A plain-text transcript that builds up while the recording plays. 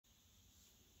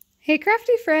Hey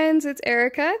crafty friends, it's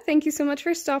Erica. Thank you so much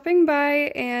for stopping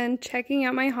by and checking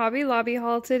out my Hobby Lobby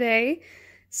haul today.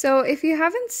 So if you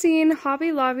haven't seen,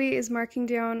 Hobby Lobby is marking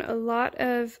down a lot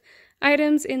of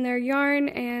items in their yarn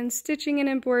and stitching and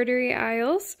embroidery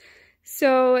aisles.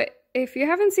 So if you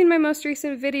haven't seen my most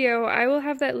recent video, I will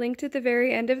have that linked at the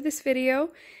very end of this video.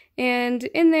 And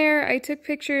in there, I took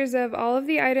pictures of all of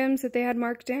the items that they had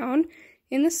marked down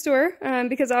in the store,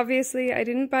 because obviously I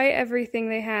didn't buy everything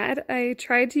they had. I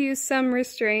tried to use some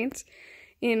restraint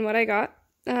in what I got.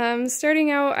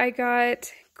 Starting out, I got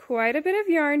quite a bit of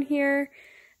yarn here.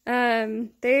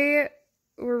 They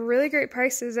were really great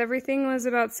prices. Everything was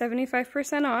about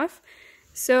 75% off.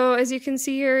 So as you can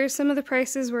see here, some of the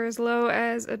prices were as low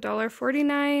as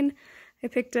 $1.49. I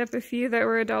picked up a few that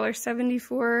were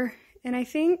 $1.74, and I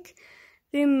think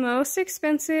the most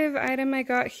expensive item I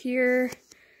got here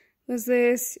was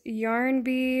this yarn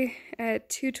bee at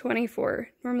 $2.24,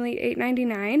 normally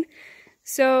 $8.99.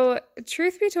 So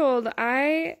truth be told,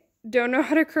 I don't know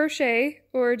how to crochet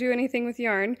or do anything with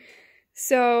yarn.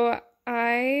 So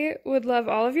I would love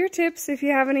all of your tips if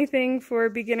you have anything for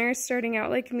beginners starting out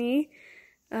like me.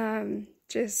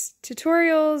 Just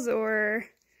tutorials or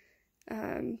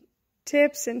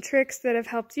tips and tricks that have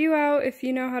helped you out. If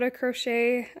you know how to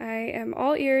crochet, I am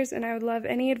all ears and I would love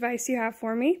any advice you have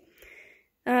for me.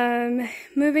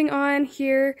 Moving on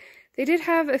here, they did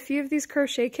have a few of these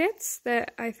crochet kits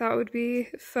that I thought would be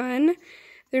fun.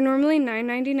 They're normally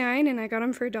 $9.99 and I got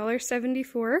them for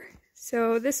 $1.74.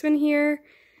 So this one here,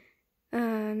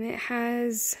 it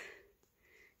has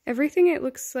everything it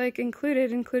looks like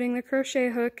included, including the crochet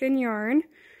hook and yarn.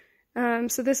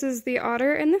 So this is the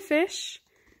otter and the fish.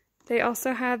 They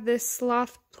also had this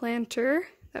sloth planter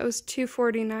that was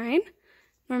 $2.49,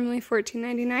 normally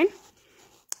 $14.99.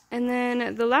 And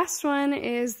then the last one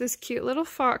is this cute little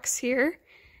fox here,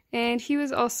 and he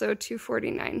was also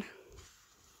 $2.49.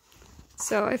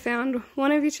 So I found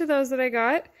one of each of those that I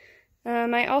got.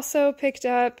 I also picked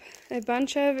up a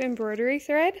bunch of embroidery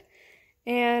thread,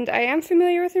 and I am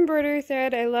familiar with embroidery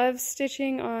thread. I love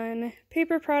stitching on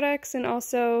paper products and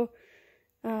also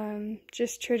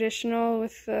just traditional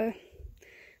with the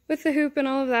hoop and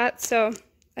all of that. So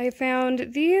I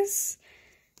found these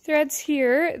threads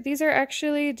here. These are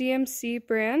actually DMC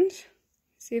brand.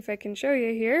 See if I can show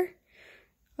you here.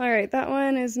 Alright, that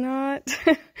one is not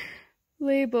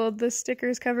labeled, the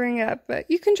sticker's covering up, but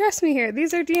you can trust me here.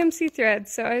 These are DMC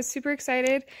threads, so I was super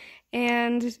excited,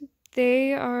 and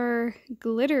they are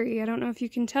glittery. I don't know if you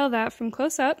can tell that from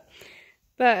close up,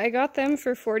 but I got them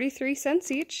for 43 cents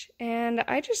each, and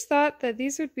I just thought that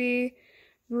these would be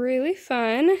really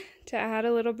fun to add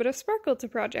a little bit of sparkle to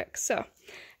projects. So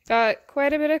got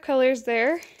quite a bit of colors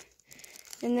there.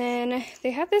 And then they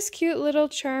have this cute little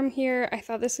charm here. I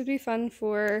thought this would be fun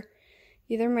for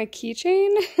either my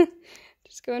keychain,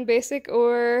 just going basic,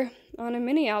 or on a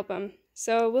mini album.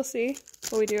 So we'll see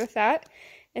what we do with that.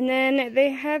 And then they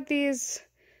had these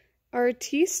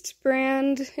Artiste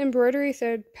brand embroidery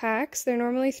thread packs. They're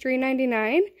normally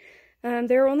 $3.99.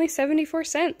 They're only 74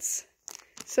 cents.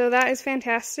 So that is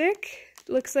fantastic.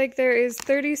 Looks like there is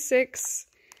 36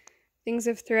 things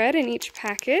of thread in each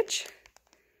package.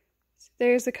 So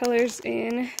there's the colors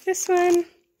in this one.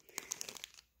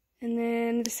 And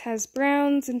then this has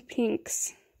browns and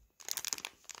pinks.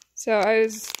 So I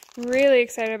was really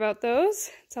excited about those.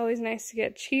 It's always nice to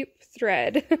get cheap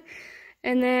thread.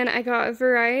 And then I got a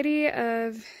variety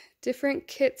of different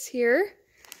kits here.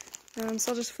 So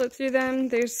I'll just flip through them.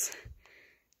 There's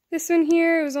this one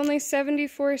here. It was only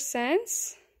 74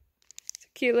 cents. It's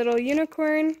a cute little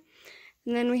unicorn.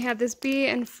 And then we have this bee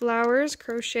and flowers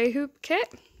crochet hoop kit.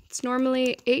 It's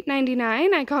normally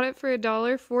 $8.99. I got it for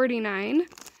 $1.49.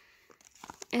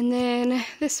 And then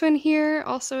this one here,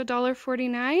 also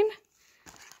 $1.49.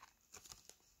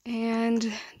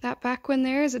 And that back one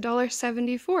there is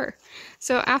 $1.74.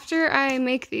 So after I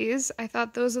make these, I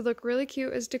thought those would look really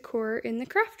cute as decor in the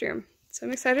craft room. So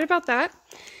I'm excited about that.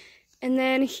 And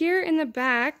then here in the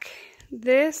back,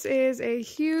 this is a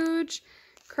huge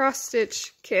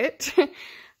cross-stitch kit.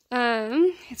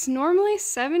 It's normally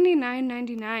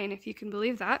 $79.99, if you can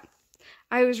believe that.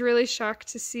 I was really shocked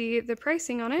to see the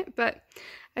pricing on it, but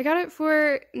I got it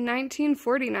for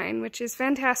 $19.49, which is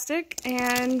fantastic,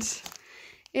 and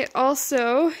it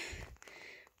also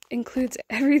includes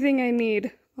everything I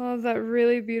need, all of that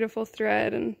really beautiful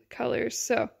thread and colors.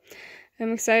 So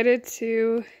I'm excited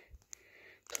to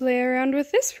play around with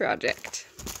this project.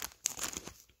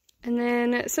 And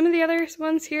then some of the other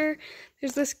ones here,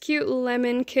 there's this cute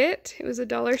lemon kit. It was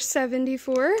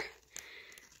 $1.74.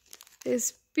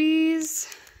 This bees,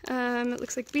 it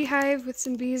looks like beehive with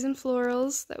some bees and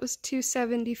florals. That was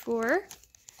 $2.74.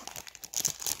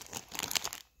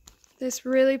 this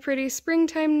really pretty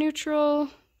springtime neutral,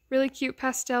 really cute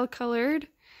pastel colored.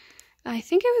 I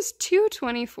think it was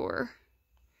 $2.24.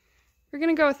 We're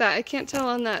gonna go with that. I can't tell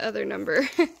on that other number.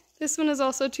 This one is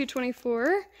also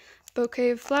 $2.24. Bouquet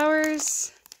of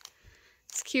flowers.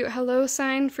 This cute hello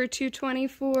sign for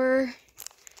 $2.24.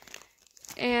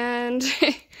 And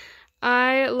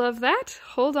I love that.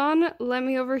 Hold on, let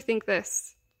me overthink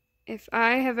this. If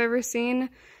I have ever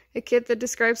seen a kit that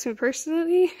describes me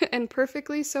personally and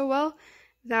perfectly so well,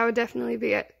 that would definitely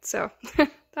be it. So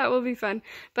that will be fun.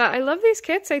 But I love these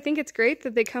kits. I think it's great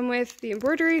that they come with the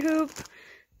embroidery hoop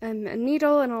and a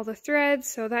needle and all the threads,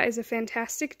 so that is a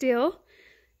fantastic deal.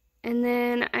 And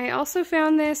then I also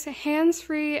found this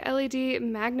hands-free LED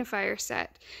magnifier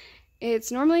set.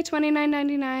 It's normally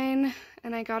 $29.99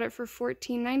 and I got it for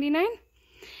 $14.99.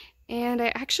 And I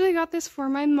actually got this for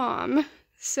my mom.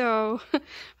 So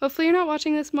hopefully you're not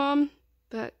watching this, Mom,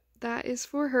 but that is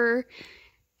for her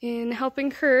in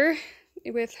helping her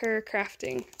with her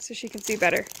crafting so she can see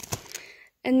better.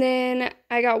 And then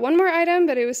I got one more item,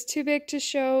 but it was too big to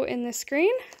show in the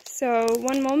screen. So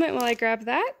one moment while I grab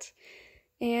that,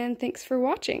 and thanks for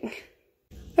watching.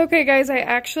 Okay guys, I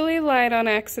actually lied on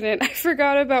accident. I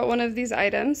forgot about one of these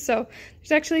items, so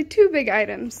there's actually two big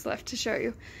items left to show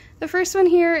you. The first one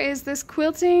here is this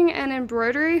quilting and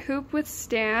embroidery hoop with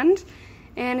stand,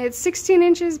 and it's 16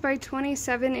 inches by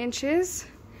 27 inches.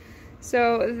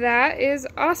 So that is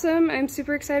awesome. I'm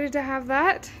super excited to have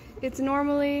that. It's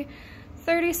normally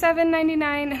 $37.99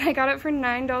 and I got it for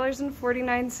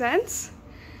 $9.49.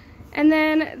 And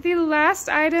then the last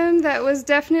item that was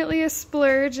definitely a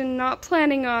splurge and not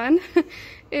planning on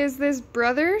is this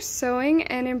Brothers Sewing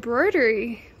and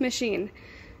Embroidery machine.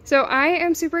 So I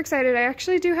am super excited. I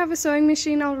actually do have a sewing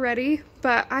machine already,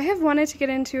 but I have wanted to get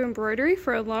into embroidery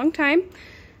for a long time.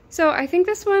 So I think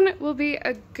this one will be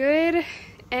a good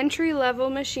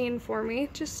entry-level machine for me,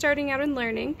 just starting out and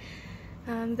learning.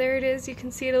 There it is, you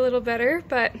can see it a little better,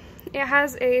 but it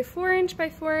has a 4" by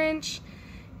 4"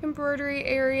 embroidery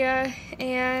area,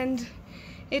 and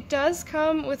it does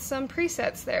come with some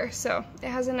presets there. So it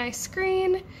has a nice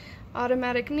screen,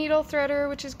 automatic needle threader,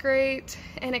 which is great,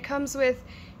 and it comes with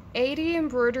 80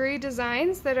 embroidery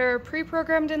designs that are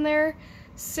pre-programmed in there,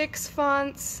 6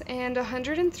 fonts, and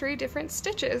 103 different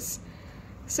stitches.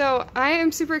 So I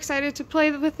am super excited to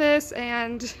play with this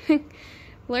and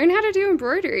learn how to do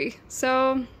embroidery.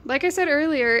 So like I said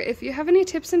earlier, if you have any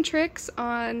tips and tricks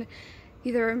on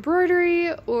either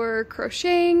embroidery or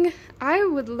crocheting, I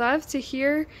would love to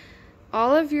hear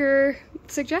all of your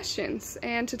suggestions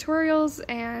and tutorials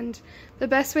and the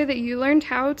best way that you learned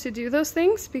how to do those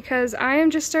things, because I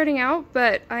am just starting out,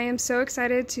 but I am so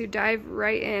excited to dive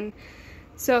right in.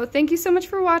 So thank you so much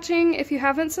for watching. If you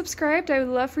haven't subscribed, I would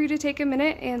love for you to take a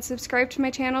minute and subscribe to my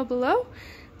channel below.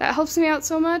 That helps me out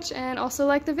so much, and also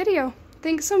like the video.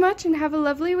 Thanks so much and have a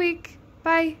lovely week.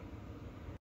 Bye!